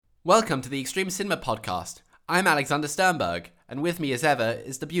Welcome to the Extreme Cinema Podcast. I'm Alexander Sternberg, and with me as ever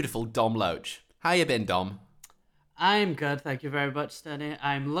is the beautiful Dom Loach. How you been, Dom? I'm good, thank you very much, Stenny.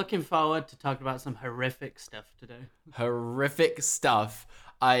 I'm looking forward to talking about some horrific stuff today. Horrific stuff.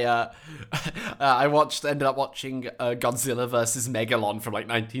 I ended up watching Godzilla versus Megalon from like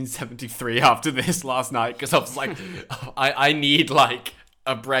 1973 after this last night because I was like, I need like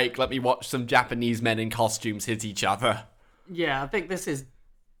a break. Let me watch some Japanese men in costumes hit each other. Yeah, I think this is,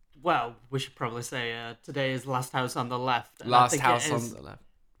 well, we should probably say today is Last House on the Left. And I Last think it house on is the left.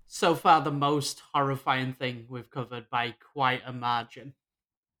 so far the most horrifying thing we've covered by quite a margin.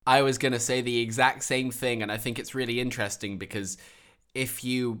 I was gonna say the exact same thing, and I think it's really interesting because if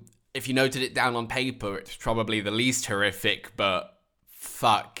you noted it down on paper, it's probably the least horrific, but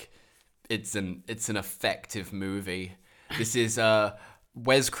fuck, it's an effective movie. This is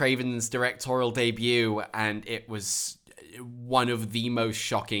Wes Craven's directorial debut, and it was one of the most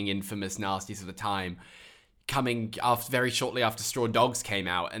shocking, infamous nasties of the time. Coming after very shortly after Straw Dogs came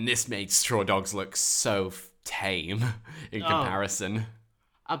out, and this made Straw Dogs look so tame in Oh, comparison.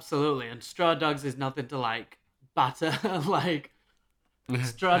 absolutely. And Straw Dogs is nothing to like batter. Like,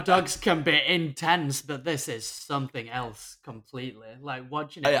 Straw Dogs can be intense, but this is something else completely. Like,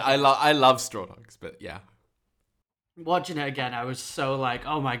 watching it again. I love Straw Dogs, but yeah. Watching it again, I was so like,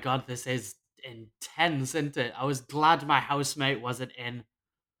 oh my god, this is intense, isn't it? I was glad my housemate wasn't in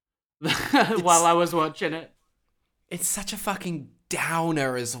while It's I was watching it. it's such a fucking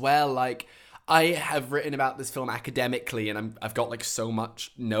downer as well. Like I have written about this film academically, and I've got like so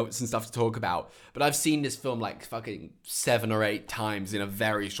much notes and stuff to talk about. But I've seen this film like fucking 7 or 8 times in a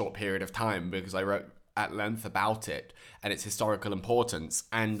very short period of time because I wrote at length about it and its historical importance.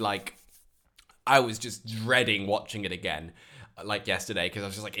 And like I was just dreading watching it again, like yesterday, because I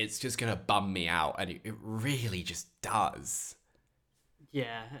was just like, it's just gonna bum me out, and it really just does.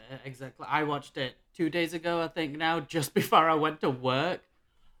 Yeah, exactly. I watched it 2 days ago, I think now, just before I went to work.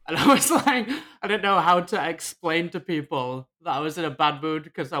 And I was like, I didn't know how to explain to people that I was in a bad mood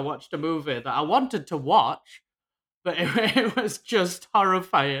because I watched a movie that I wanted to watch, but it was just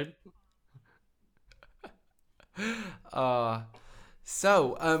horrifying. Uh,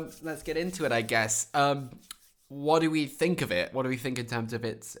 let's get into it, I guess. What do we think of it? What do we think in terms of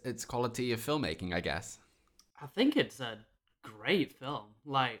its quality of filmmaking, I guess? I think it's a great film.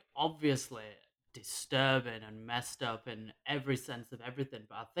 Like, obviously disturbing and messed up in every sense of everything,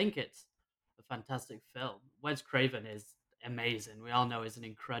 but I think it's a fantastic film. Wes Craven is amazing. We all know he's an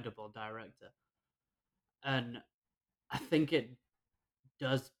incredible director. And I think it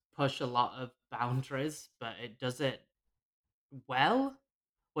does push a lot of boundaries, but it does it well.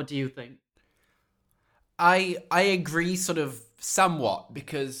 What do you think? I agree sort of somewhat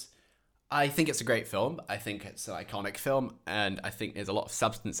because I think it's a great film. I think it's an iconic film, and I think there's a lot of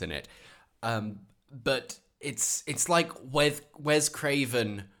substance in it. But it's like Wes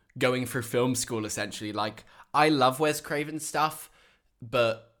Craven going through film school essentially. Like I love Wes Craven stuff,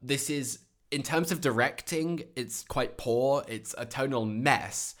 but this is in terms of directing, it's quite poor. It's a tonal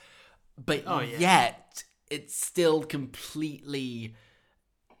mess, but Oh yeah. yet it's still completely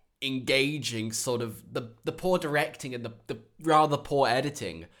engaging. Sort of the poor directing and the rather poor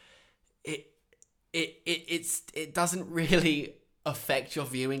editing. It it doesn't really affect your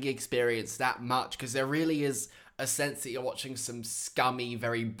viewing experience that much because there really is a sense that you're watching some scummy,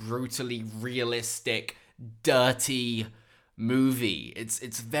 very brutally realistic, dirty movie.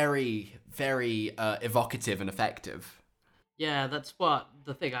 It's very evocative and effective. Yeah, that's what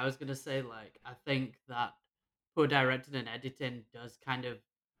the thing I was gonna say. Like, I think that poor directing and editing does kind of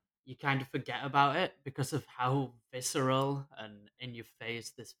you kind of forget about it because of how visceral and in your face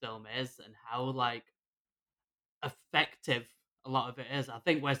this film is and how like effective a lot of it is. I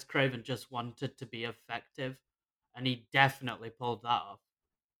think Wes Craven just wanted to be effective and he definitely pulled that off.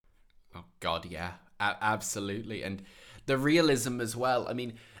 Oh God, yeah, absolutely, and the realism as well. I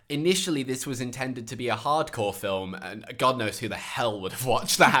mean, initially this was intended to be a hardcore film, and God knows who the hell would have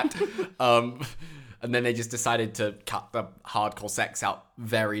watched that. um, and then they just decided to cut the hardcore sex out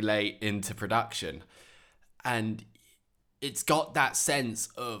very late into production, and it's got that sense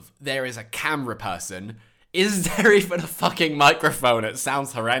of there is a camera person. Is there even a fucking microphone? It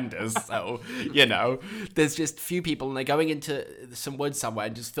sounds horrendous. So, there's just few people and they're going into some woods somewhere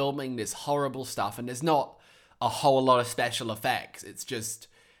and just filming this horrible stuff. And there's not a whole lot of special effects. It's just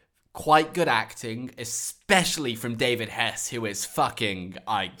quite good acting, especially from David Hess, who is fucking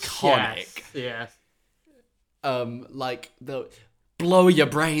iconic. Yes, yes. Like the blow your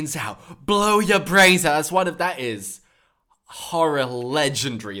brains out, blow your brains out. That is horror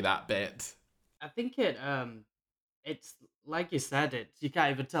legendary, that bit. I think it's like you said, it you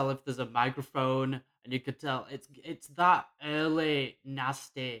can't even tell if there's a microphone, and you could tell it's that early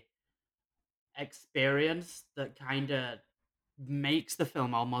nasty experience that kind of makes the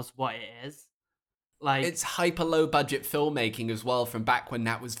film almost what it is. Like, It's hyper low budget filmmaking as well from back when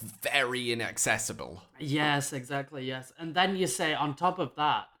that was very inaccessible. yes, exactly, yes. And then you say on top of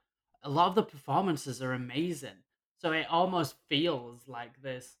that, a lot of the performances are amazing. So it almost feels like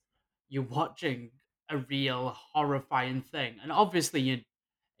this you're watching a real horrifying thing. And obviously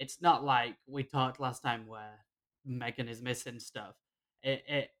it's not like we talked last time where Megan is missing stuff.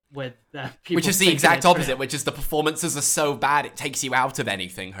 It with Which people is the thinking exact it's opposite, real. which is the performances are so bad it takes you out of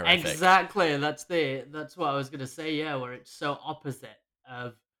anything horrific. Exactly. That's what I was gonna say, yeah, where it's so opposite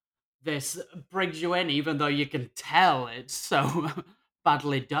of this brings you in, even though you can tell it's so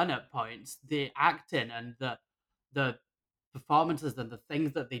badly done at points. The acting and the performances and the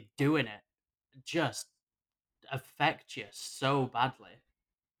things that they do in it just affect you so badly.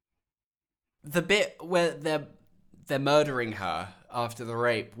 The bit where they're murdering her after the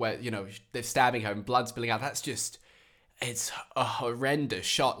rape, where they're stabbing her and blood spilling out, that's just it's a horrendous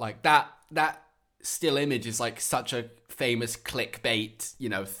shot. Like that still image is like such a famous clickbait,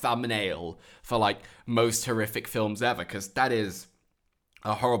 thumbnail for like most horrific films ever, because that is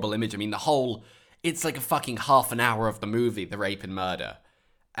a horrible image. I mean, it's like a fucking half an hour of the movie, the rape and murder,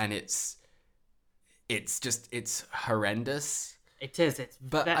 and it's horrendous. It is.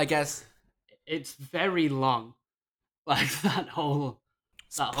 But I guess It's very long. Like it's that whole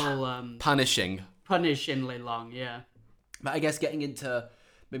punishing. punishingly long. Yeah. But I guess getting into a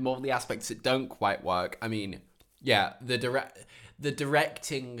bit more of the aspects that don't quite work. I mean, yeah, the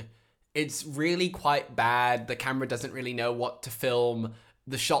directing, it's really quite bad. The camera doesn't really know what to film.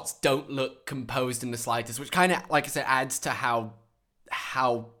 The shots don't look composed in the slightest, which kind of, like I said, adds to how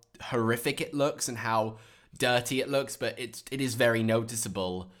horrific it looks and how dirty it looks. But it is very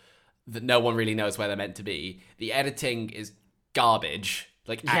noticeable that no one really knows where they're meant to be. The editing is garbage,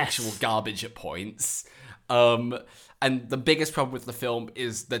 like actual Yes. garbage at points. Um, and the biggest problem with the film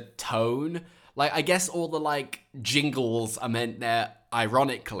is the tone. Like, I guess all the like jingles are meant there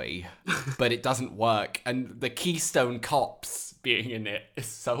ironically, but it doesn't work. And the Keystone Cops being in it is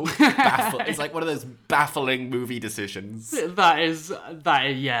so baffling. It's like one of those baffling movie decisions. That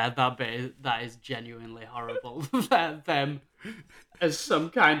bit that is genuinely horrible. Them as some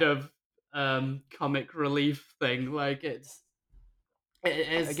kind of comic relief thing. Like it I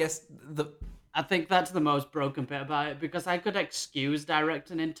is. guess the I think that's the most broken bit about it, because I could excuse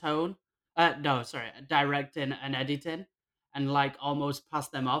directing in tone. No, sorry, directing and editing, and like almost pass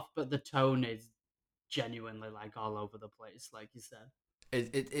them off, but the tone is genuinely like all over the place, like you said.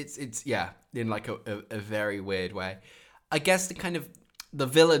 it's yeah, in like a very weird way. I guess the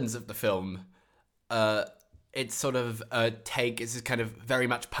villains of the film, uh, it's sort of a take. It's kind of very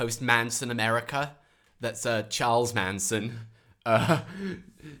much post Manson America. That's Charles Manson, uh,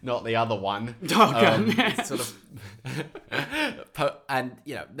 not the other one. Okay. It's sort of, and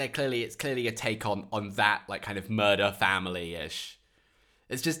it's clearly a take on that like kind of murder family ish.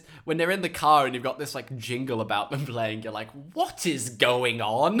 It's just when they're in the car and you've got this like jingle about them playing, you're like, what is going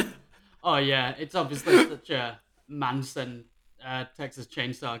on? Oh yeah, it's obviously such a Manson, Texas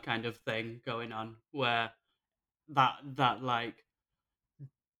Chainsaw kind of thing going on, where that like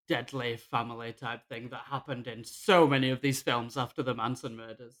deadly family type thing that happened in so many of these films after the Manson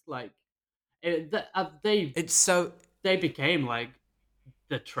murders. Like they It's so they became like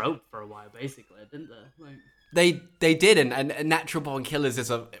the trope for a while, basically, didn't they? Like, they did, and Natural Born Killers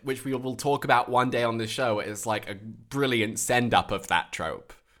is which we will talk about one day on the show, is like a brilliant send up of that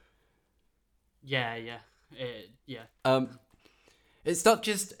trope. yeah, yeah. Um, it's not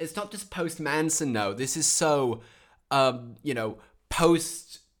just post Manson. No, this is so,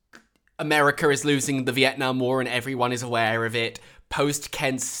 post America is losing the Vietnam War and everyone is aware of it. Post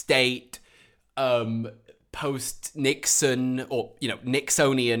Kent State, post Nixon, or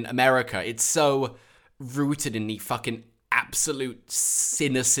Nixonian America. It's so rooted in the fucking absolute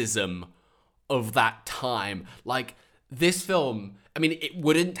cynicism of that time. Like, this film, I mean, it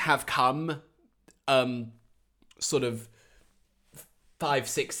wouldn't have come sort of 5,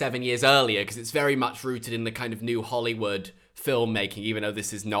 6, 7 years earlier, because it's very much rooted in the kind of new Hollywood filmmaking, even though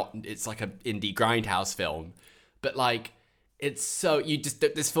this is not, it's like an indie grindhouse film. But like, it's so,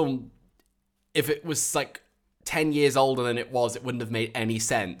 this film, if it was like 10 years older than it was, it wouldn't have made any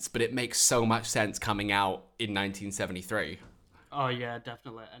sense, but it makes so much sense coming out in 1973. Oh yeah,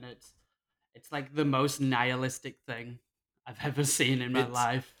 definitely. And it's like the most nihilistic thing I've ever seen in my It's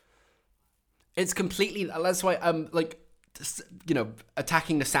life. it's completely, that's why like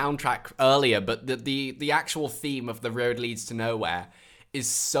attacking the soundtrack earlier, but the actual theme of The Road Leads to Nowhere is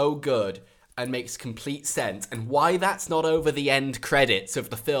so good and makes complete sense. And why that's not over the end credits of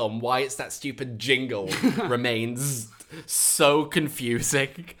the film, why it's that stupid jingle, remains so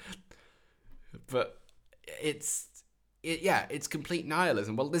confusing. But it's complete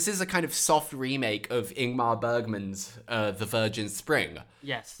nihilism. Well, this is a kind of soft remake of Ingmar Bergman's The Virgin Spring.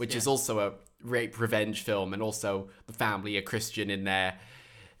 Yes. Which is also a rape revenge film, and also the family are Christian in there,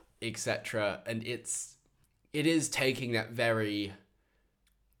 etc. And it is taking that very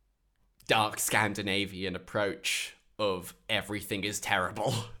dark Scandinavian approach of everything is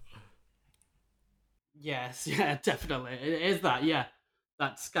terrible. Yes, yeah, definitely. It is that, yeah.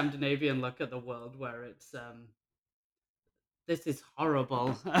 That Scandinavian look at the world where it's this is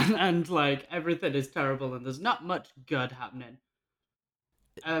horrible and like everything is terrible and there's not much good happening.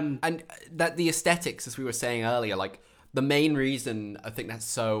 And that the aesthetics, as we were saying earlier, like the main reason I think that's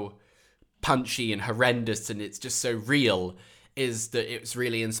so punchy and horrendous and it's just so real is that it was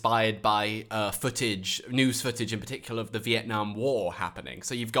really inspired by news footage in particular of the Vietnam War happening.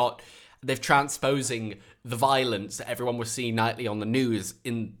 So they've transposing the violence that everyone was seeing nightly on the news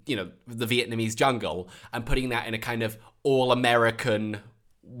in, the Vietnamese jungle, and putting that in a kind of all-American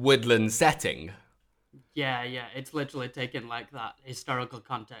woodland setting. Yeah, it's literally taken like that historical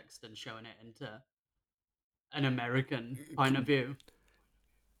context and showing it into an American point of view.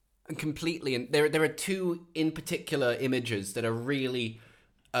 And completely, and there are two in particular images that are really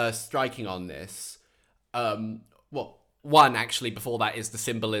striking on this. One actually before that is the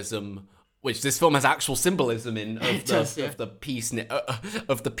symbolism, which this film has actual symbolism in of the peace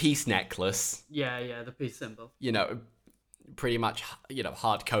necklace. Yeah, the peace symbol. Pretty much,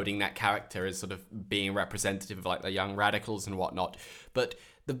 hard coding that character as sort of being representative of like the young radicals and whatnot. But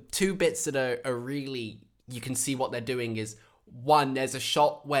the two bits that are really, you can see what they're doing is, one, there's a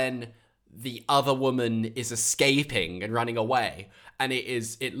shot when the other woman is escaping and running away, and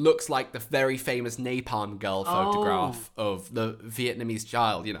it looks like the very famous Napalm Girl photograph of the Vietnamese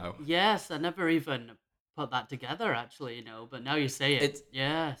child, Yes, I never even put that together actually, but now you say it.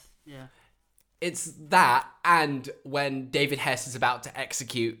 Yes, yeah. It's that, and when David Hess is about to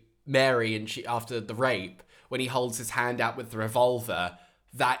execute Mary and after the rape, when he holds his hand out with the revolver,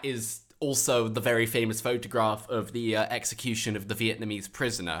 that is also the very famous photograph of the execution of the Vietnamese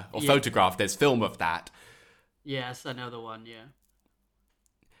prisoner. Or photograph, there's film of that. Yes, I know the one, yeah.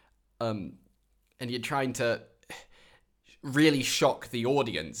 And you're trying to really shock the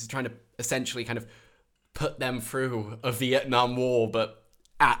audience, trying to essentially kind of put them through a Vietnam War, but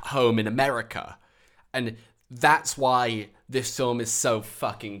at home in America. And that's why this film is so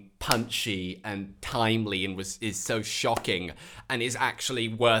fucking punchy and timely and is so shocking and is actually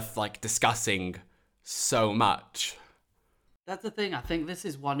worth like discussing so much. That's the thing. I think this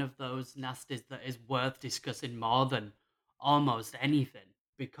is one of those nasties that is worth discussing more than almost anything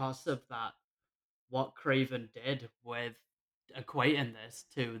because of that. What Craven did with equating this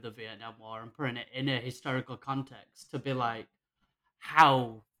to the Vietnam War and putting it in a historical context to be like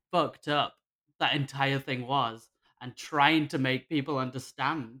how fucked up that entire thing was and trying to make people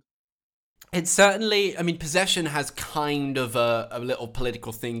understand. It's certainly, I mean, Possession has kind of a little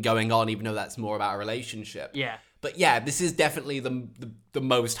political thing going on, even though that's more about a relationship. Yeah. But yeah, this is definitely the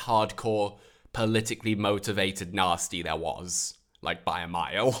most hardcore, politically motivated nasty there was, like by a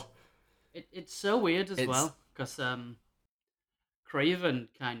mile. It's so weird as well, because Craven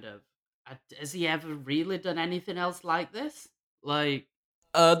kind of, has he ever really done anything else like this? Like,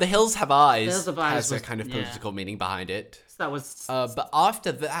 The Hills Have Eyes, Hills Have Eyes has a was- kind of political meaning behind it. so that was But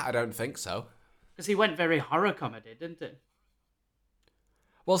after that, I don't think so. because he went very horror comedy, didn't he?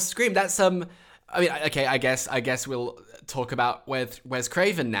 Well, Scream, that's I mean, okay, I guess we'll talk about Wes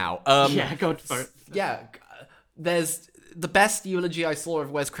Craven now. Yeah, go for it. Yeah, there's the best eulogy I saw of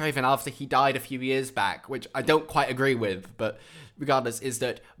Wes Craven after he died a few years back, which I don't quite agree with, but regardless, is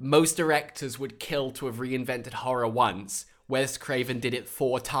that most directors would kill to have reinvented horror once. Wes Craven did it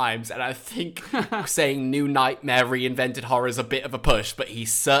 4 times, and I think saying New Nightmare reinvented horror is a bit of a push, but he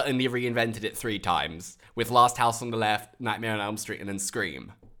certainly reinvented it 3 times, with Last House on the Left, Nightmare on Elm Street, and then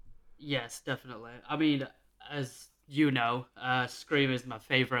Scream. Yes, definitely. I mean, as you know, Scream is my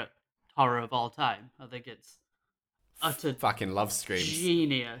favorite horror of all time. I think it's utter Fucking love Screams.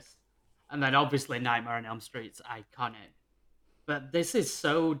 genius. And then obviously Nightmare on Elm Street's iconic. But this is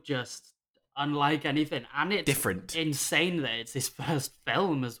so just unlike anything. And it's Different. insane that it's his first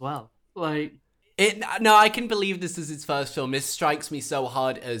film as well. Like, No, I can believe this is his first film. This strikes me so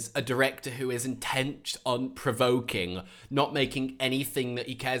hard as a director who is intent on provoking, not making anything that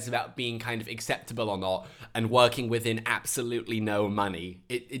he cares about being kind of acceptable or not, and working within absolutely no money.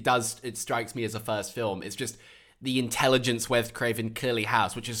 It strikes me as a first film. It's just the intelligence Wes Craven clearly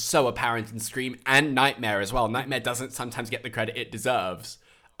has, which is so apparent in Scream and Nightmare as well. Nightmare doesn't sometimes get the credit it deserves.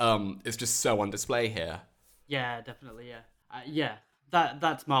 It's just so on display here. Yeah, definitely. Yeah, yeah.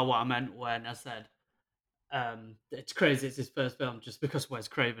 That's more what I meant when I said it's crazy. It's his first film, just because Wes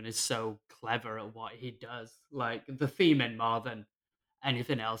Craven is so clever at what he does. Like the theming more than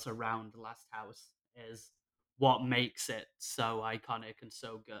anything else around Last House is what makes it so iconic and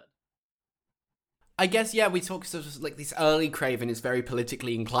so good. I guess, yeah, we talk sort of like this early Craven is very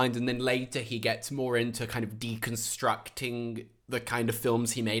politically inclined, and then later he gets more into kind of deconstructing the kind of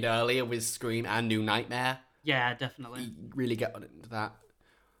films he made earlier with Scream and New Nightmare. Yeah, definitely. You really get into that.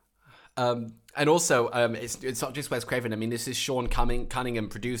 And also, it's not just Wes Craven. I mean, this is Sean Cunningham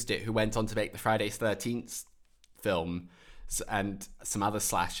produced it, who went on to make the Friday's 13th film and some other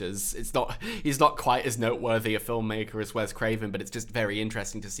slashers. He's not quite as noteworthy a filmmaker as Wes Craven, but it's just very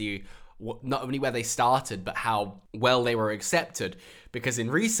interesting to see not only where they started, but how well they were accepted. Because in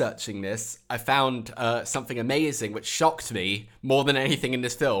researching this, I found something amazing, which shocked me more than anything in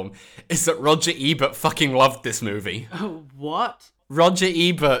this film, is that Roger Ebert fucking loved this movie. What? Roger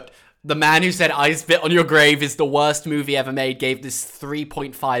Ebert, the man who said I Spit on Your Grave is the worst movie ever made, gave this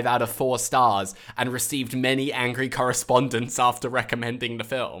 3.5 out of 4 stars and received many angry correspondence after recommending the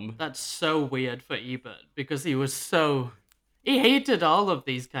film. That's so weird for Ebert because he hated all of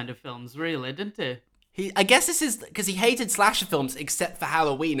these kind of films, really, didn't he? I guess this is because he hated slasher films except for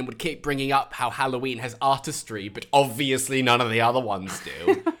Halloween and would keep bringing up how Halloween has artistry, but obviously none of the other ones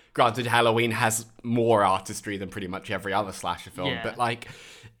do. Granted, Halloween has more artistry than pretty much every other slasher film, Yeah. but like,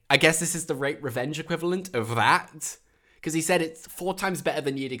 I guess this is the Rape Revenge equivalent of that. Because he said it's 4 times better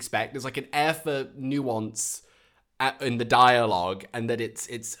than you'd expect. There's like an air for nuance in the dialogue, and that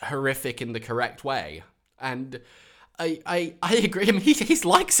it's horrific in the correct way. And I agree. I mean, he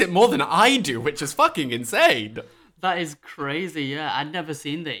likes it more than I do, which is fucking insane. That is crazy, yeah. I'd never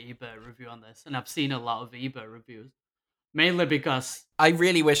seen the Ebert review on this, and I've seen a lot of Ebert reviews. Mainly because I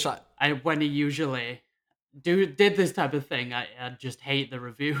really wish when he usually did this type of thing, I just hate the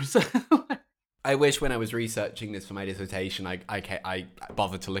reviews. I wish when I was researching this for my dissertation, I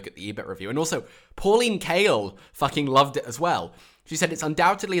bothered to look at the Ebert review. And also, Pauline Kael fucking loved it as well. She said it's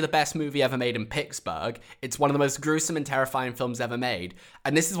undoubtedly the best movie ever made in Pittsburgh. It's one of the most gruesome and terrifying films ever made.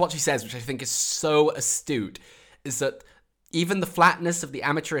 And this is what she says, which I think is so astute, is that even the flatness of the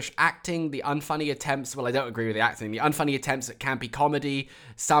amateurish acting, the unfunny attempts, well, I don't agree with the acting, the unfunny attempts at campy comedy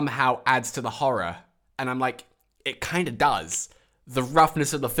somehow adds to the horror. And I'm like, it kind of does. The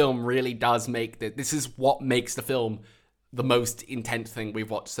roughness of the film really does make this is what makes the film the most intense thing we've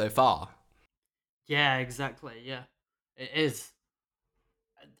watched so far. Yeah, exactly. Yeah, it is.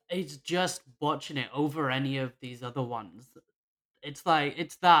 It's just watching it over any of these other ones. It's like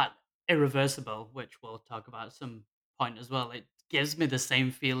it's that irreversible, which we'll talk about at some point as well. It gives me the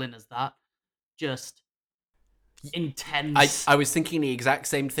same feeling as that, just intense. I was thinking the exact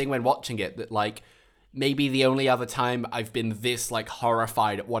same thing when watching it, that like maybe the only other time I've been this like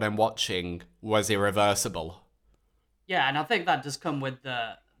horrified at what I'm watching was Irreversible. Yeah, and I think that does come with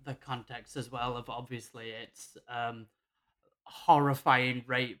the context as well of obviously it's horrifying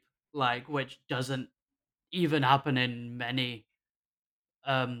rape, like which doesn't even happen in many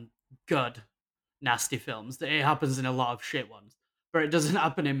um good nasty films. It happens in a lot of shit ones, but it doesn't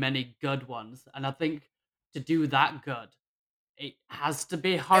happen in many good ones. And I think to do that good, it has to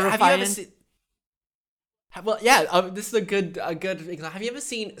be Have you ever horrifying. seen? Well, yeah, this is a good example. Have you ever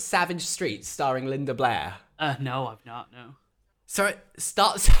seen Savage Streets starring Linda Blair? No, I've not. No. So it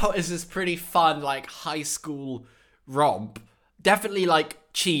starts out as this pretty fun, like, high school romp. Definitely, like,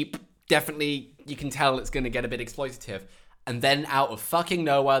 cheap. Definitely, you can tell it's going to get a bit exploitative. And then out of fucking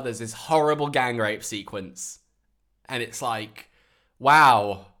nowhere, there's this horrible gang rape sequence. And it's like,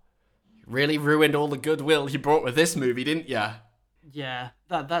 wow, really ruined all the goodwill you brought with this movie, didn't ya? Yeah,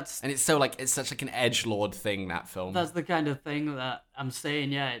 that's And it's so, like, it's such, like, an edgelord thing, that film. that's the kind of thing that I'm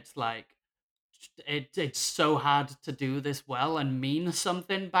saying. Yeah, it's like it's so hard to do this well and mean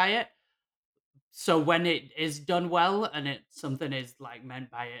something by it. So when it is done well and something is like meant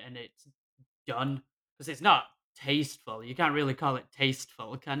by it and it's done, because it's not tasteful. You can't really call it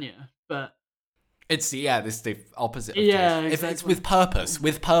tasteful, can you? But It's, yeah, this is the opposite of yeah, taste. If it's exactly. with purpose,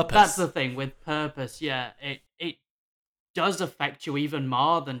 with purpose. That's the thing with purpose. Yeah, it does affect you even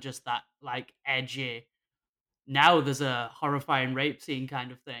more than just that like edgy. Now there's a horrifying rape scene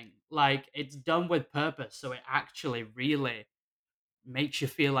kind of thing. Like, it's done with purpose, so it actually really makes you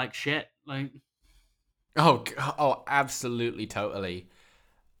feel like shit. Like, Oh, absolutely, totally.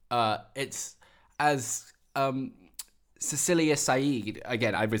 It's as Cecilia Said,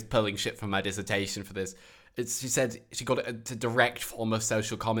 again, I was pulling shit from my dissertation for this. She said she got it to direct form of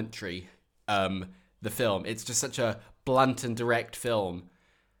social commentary. The film, it's just such a blunt and direct film,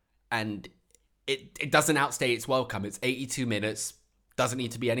 and it doesn't outstay its welcome. It's 82 minutes, doesn't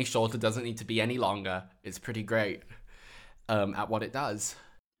need to be any shorter, doesn't need to be any longer. It's pretty great at what it does.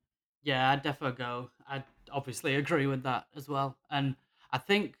 yeah, I'd definitely go. I obviously agree with that as well. And I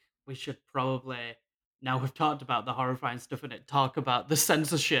think we should probably, now we've talked about the horrifying stuff in it, talk about the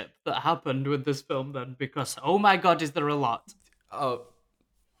censorship that happened with this film then, because oh my god, is there a lot? Oh,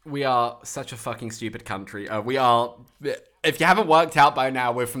 we are such a fucking stupid country. We are. If you haven't worked out by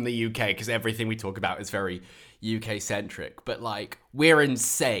now, we're from the UK because everything we talk about is very UK centric. But like, we're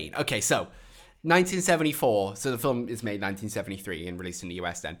insane. Okay, so 1974. So the film is made 1973 and released in the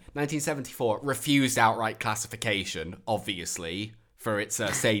US. Then 1974 refused outright classification, obviously for its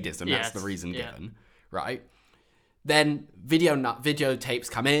sadism. That's Yes, the reason yeah. given, right? Then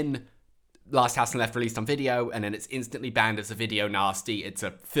videotapes come in. Last House on the Left released on video, and then it's instantly banned as a video nasty. It's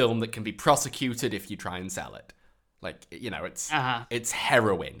a film that can be prosecuted if you try and sell it. Like, you know, Uh-huh. it's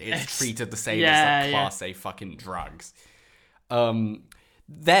heroin. It's treated the same as Yeah, like yeah. class A fucking drugs.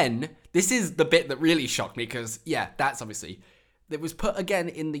 Then this is the bit that really shocked me because yeah, that's obviously it was put again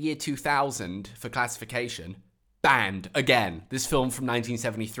in the year 2000 for classification, banned again. This film from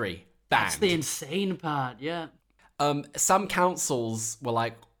 1973 banned. That's the insane part, yeah. Some councils were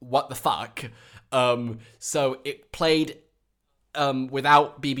like, what the fuck? So it played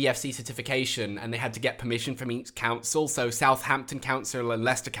without BBFC certification, and they had to get permission from each council. So Southampton Council and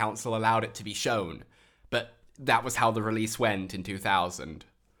Leicester Council allowed it to be shown. But that was how the release went in 2000.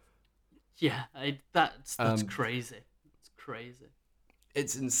 Yeah, that's crazy. It's crazy.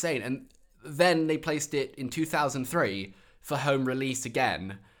 It's insane. And then they placed it in 2003 for home release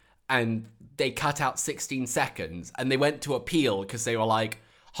again, and they cut out 16 seconds, and they went to appeal because they were like,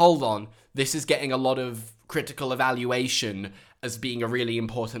 hold on, this is getting a lot of critical evaluation as being a really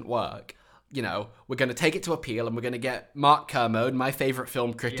important work. You know, we're going to take it to appeal, and we're going to get Mark Kermode, my favorite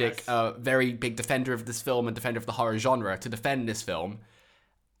film critic, Yes. a very big defender of this film and defender of the horror genre, to defend this film.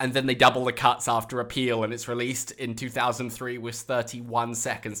 And then they double the cuts after appeal, and it's released in 2003 with 31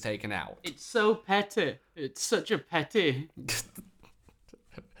 seconds taken out. It's so petty. It's such a petty.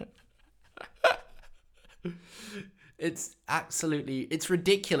 It's absolutely, it's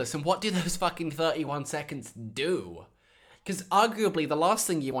ridiculous. And what do those fucking 31 seconds do? Because arguably the last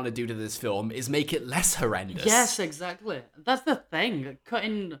thing you want to do to this film is make it less horrendous. Yes, exactly. That's the thing.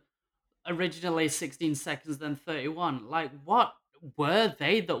 Cutting originally 16 seconds, then 31. Like, what were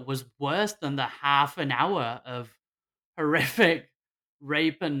they that was worse than the half an hour of horrific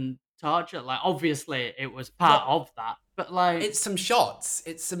rape and torture? Like, obviously, it was part Well, of that, but like, it's some shots.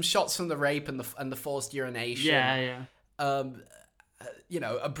 It's some shots from the rape and the forced urination. yeah, yeah. Um, you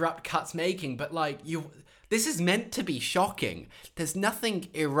know, abrupt cuts making, but like this is meant to be shocking. There's nothing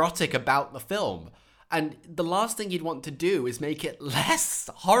erotic about the film. And the last thing you'd want to do is make it less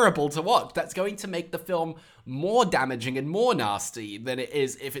horrible to watch. That's going to make the film more damaging and more nasty than it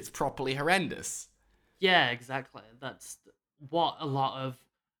is if it's properly horrendous. Yeah, exactly. That's what a lot of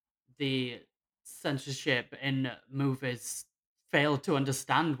the censorship in movies fail to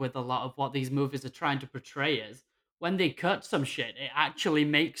understand with a lot of what these movies are trying to portray is when they cut some shit, it actually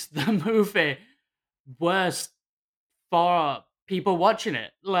makes the movie worse for people watching it.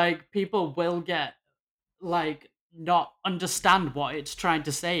 Like, people will get, like, not understand what it's trying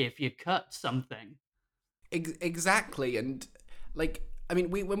to say if you cut something. Exactly. And like, I mean,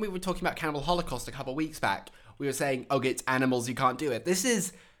 when we were talking about Cannibal Holocaust a couple of weeks back, we were saying, okay, it's animals, you can't do it. This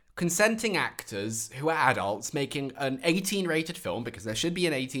is consenting actors who are adults making an 18 rated film, because there should be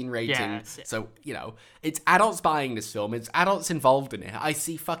an 18 rating. Yes. So, you know, it's adults buying this film, it's adults involved in it. I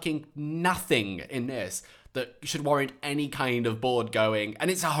see fucking nothing in this that should warrant any kind of board going. And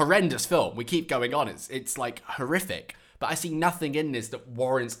it's a horrendous film. We keep going on. It's like horrific. But I see nothing in this that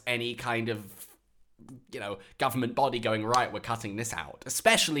warrants any kind of, you know, government body going, right, we're cutting this out.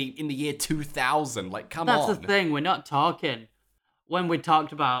 Especially in the year 2000. Like, come on. That's the thing. We're not talking when we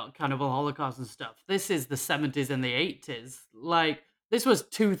talked about Cannibal Holocaust and stuff. This is the 70s and the 80s. Like, this was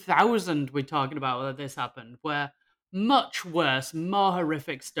 2000 we're talking about where this happened, where much worse, more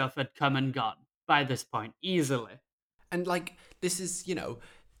horrific stuff had come and gone by this point, easily. And like, this is, you know,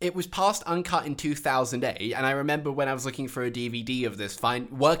 It was passed uncut in 2008, and I remember when I was looking for a DVD of this,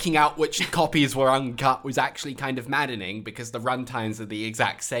 working out which copies were uncut was actually kind of maddening because the runtimes are the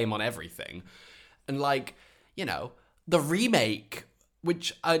exact same on everything. And, like, you know, the remake,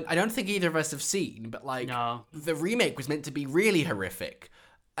 which I don't think either of us have seen, but, like, No. the remake was meant to be really horrific.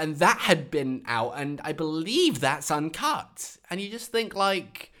 And that had been out, and I believe that's uncut. And you just think,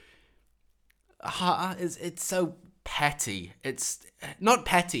 like, it's so petty. It's not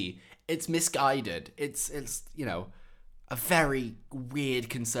petty. It's misguided. It's a very weird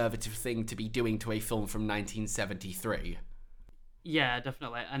conservative thing to be doing to a film from 1973. Yeah,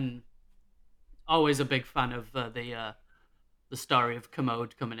 definitely. And always a big fan of the story of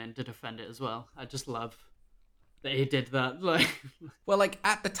Commode coming in to defend it as well. I just love that he did that. Like, Well, like,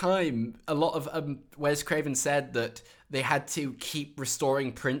 at the time, a lot of Wes Craven said that they had to keep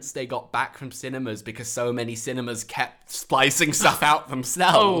restoring prints they got back from cinemas because so many cinemas kept splicing stuff out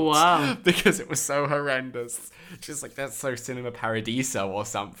themselves. Oh, wow. Because it was so horrendous. Just like, that's so Cinema Paradiso or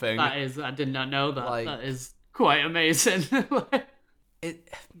something. that is, I did not know that. Like- That is quite amazing.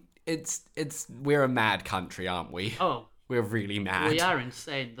 It's we're a mad country, aren't we? Oh, We're really mad. we are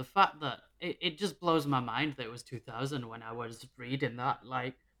insane. The fact that it just blows my mind that it was 2000 when I was reading that.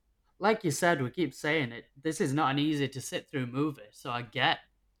 Like you said, we keep saying it. This is not an easy to sit through movie. So I get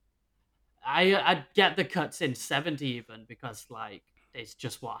the cuts in 70 even because like it's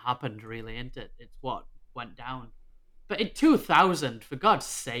just what happened really, isn't it? It's what went down. But in 2000, for God's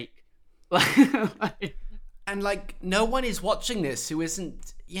sake, like, And, like, no one is watching this who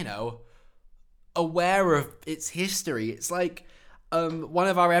isn't, aware of its history. It's like, one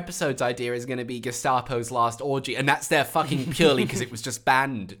of our episodes idea is going to be Gestapo's Last Orgy, and that's there fucking purely because it was just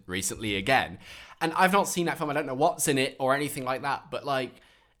banned recently again. And I've not seen that film. I don't know what's in it or anything like that, but, like,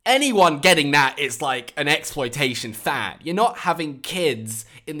 anyone getting that is, like, an exploitation fad. You're not having kids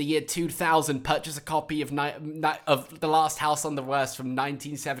in the year 2000 purchase a copy of The Last House on the West from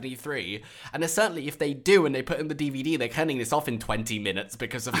 1973. And certainly, if they do and they put in the DVD, they're turning this off in 20 minutes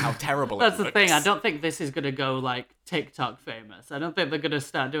because of how terrible that's it the looks. thing. I don't think this is gonna go like TikTok famous. I don't think they're gonna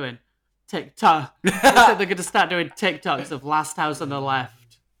start doing TikTok. I think they're gonna start doing TikToks of Last House on the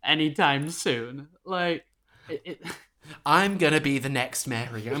Left anytime soon. Like, I'm gonna be the next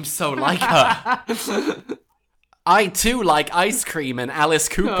Mary. I'm so like her. I too like ice cream and Alice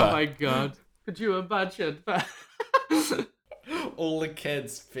Cooper. Oh my god. Could you imagine? All the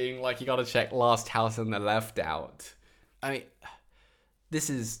kids being like, you gotta check Last House on the Left out. I mean,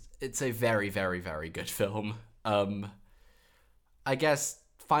 it's a very, very, very good film. I guess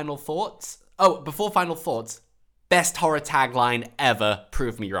final thoughts? Oh, before final thoughts, best horror tagline ever,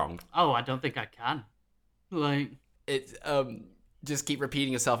 prove me wrong. Oh, I don't think I can. Like, It's, just keep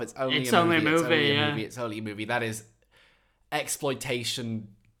repeating yourself, it's only It's a only movie, a it's only movie, a yeah. movie, it's only a movie. That is exploitation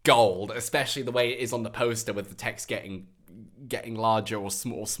gold, especially the way it is on the poster with the text getting larger or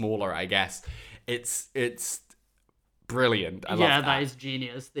smaller, I guess. It's brilliant. I love that. that is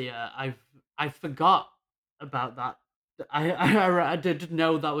genius. I forgot about that. I didn't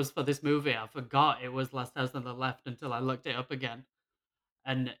know that was for this movie. I forgot it was Last House on the Left until I looked it up again.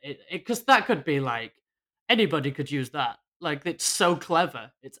 And it because that could be like anybody could use that. Like, it's so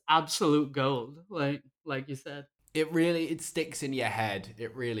clever. It's absolute gold. Like you said. It sticks in your head.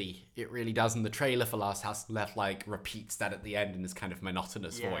 It really does. And the trailer for Last House on the Left, like, repeats that at the end in this kind of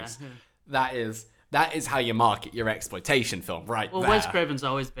monotonous voice. That is how you market your exploitation film, right? Well, there. Wes Craven's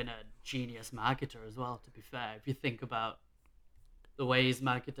always been a genius marketer as well, to be fair. If you think about the way he's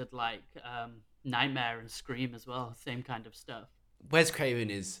marketed, like, Nightmare and Scream as well, same kind of stuff. Wes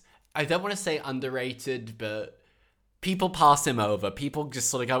Craven is, I don't want to say underrated, but people pass him over. People just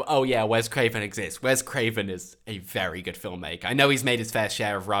sort of go, oh yeah, Wes Craven exists. Wes Craven is a very good filmmaker. I know he's made his fair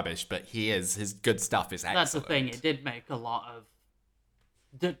share of rubbish, but his good stuff is excellent. That's the thing. It did make a lot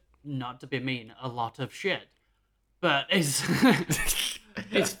of, not to be mean, a lot of shit. But it's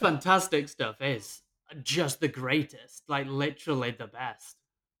fantastic stuff. It's just the greatest. Like, literally the best.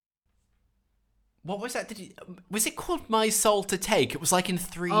 What was that? Was it called My Soul to Take? It was like in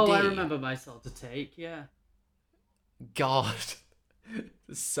 3D. Oh, I remember My Soul to Take, yeah. God.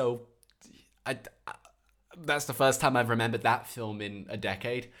 So, that's the first time I've remembered that film in a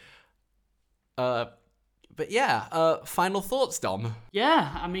decade. But yeah, final thoughts, Dom.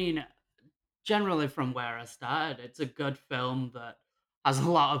 Yeah, I mean, generally from where I started, it's a good film that has a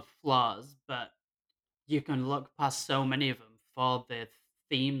lot of flaws, but you can look past so many of them for the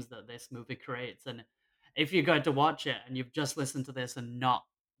themes that this movie creates. And if you're going to watch it and you've just listened to this and not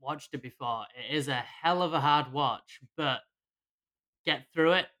watched it before, it is a hell of a hard watch, but get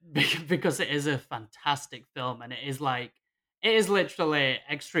through it because it is a fantastic film and it is like it is literally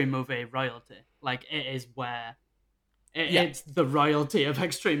extreme movie royalty. Like, it is where Yeah. it's the royalty of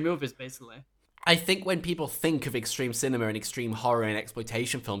extreme movies, basically. I think when people think of extreme cinema and extreme horror and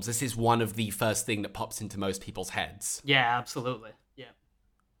exploitation films, this is one of the first thing that pops into most people's heads. Yeah, absolutely. Yeah.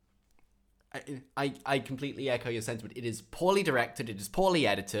 I completely echo your sentiment. It is poorly directed, it is poorly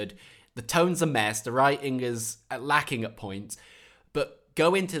edited, the tone's a mess, the writing is lacking at points. But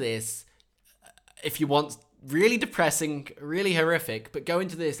go into this, if you want really depressing, really horrific, but go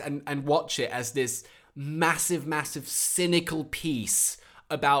into this and watch it as this massive, massive, cynical piece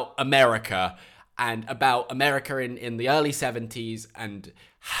about America and about America in the early 70s and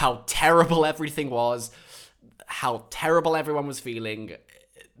how terrible everything was, how terrible everyone was feeling.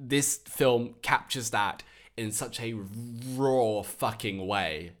 This film captures that in such a raw fucking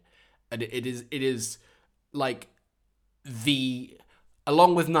way. And it is like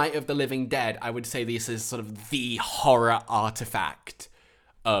along with Night of the Living Dead, I would say this is sort of the horror artifact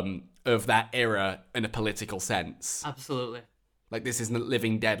of that era in a political sense. Absolutely. Like, this isn't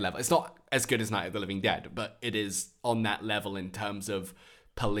Living Dead level. It's not as good as Night of the Living Dead, but it is on that level in terms of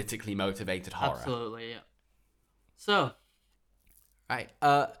politically motivated horror. Absolutely, yeah. So, right.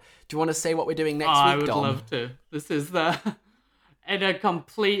 Do you want to say what we're doing next week, I would Dom? love to. This is in a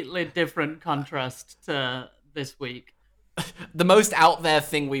completely different contrast to this week. The most out there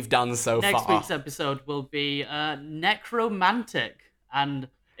thing we've done so far. Next week's episode will be Necromantic. And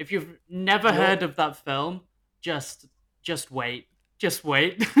if you've never heard of that film, just wait. Just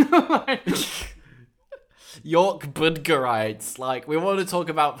wait. York Budgerites. Like, we want to talk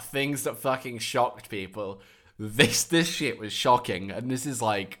about things that fucking shocked people. This shit was shocking. And this is,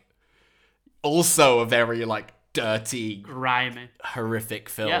 like, also a very, like, dirty, grimy, horrific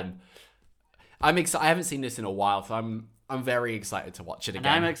film. Yeah. I'm excited. I haven't seen this in a while, so I'm very excited to watch it again.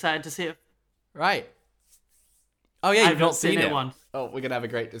 And I'm excited to see it. Right. Oh yeah, you've not seen it once. Oh, we're gonna have a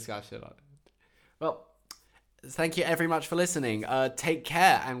great discussion on it. Well, thank you very much for listening. Take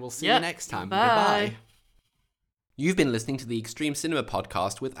care, and we'll see you next time. Bye. Goodbye. You've been listening to the Extreme Cinema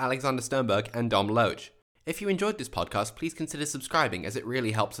Podcast with Alexander Sternberg and Dom Loach. If you enjoyed this podcast, please consider subscribing, as it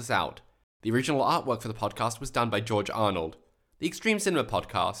really helps us out. The original artwork for the podcast was done by George Arnold. The Extreme Cinema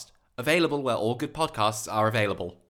Podcast, available where all good podcasts are available.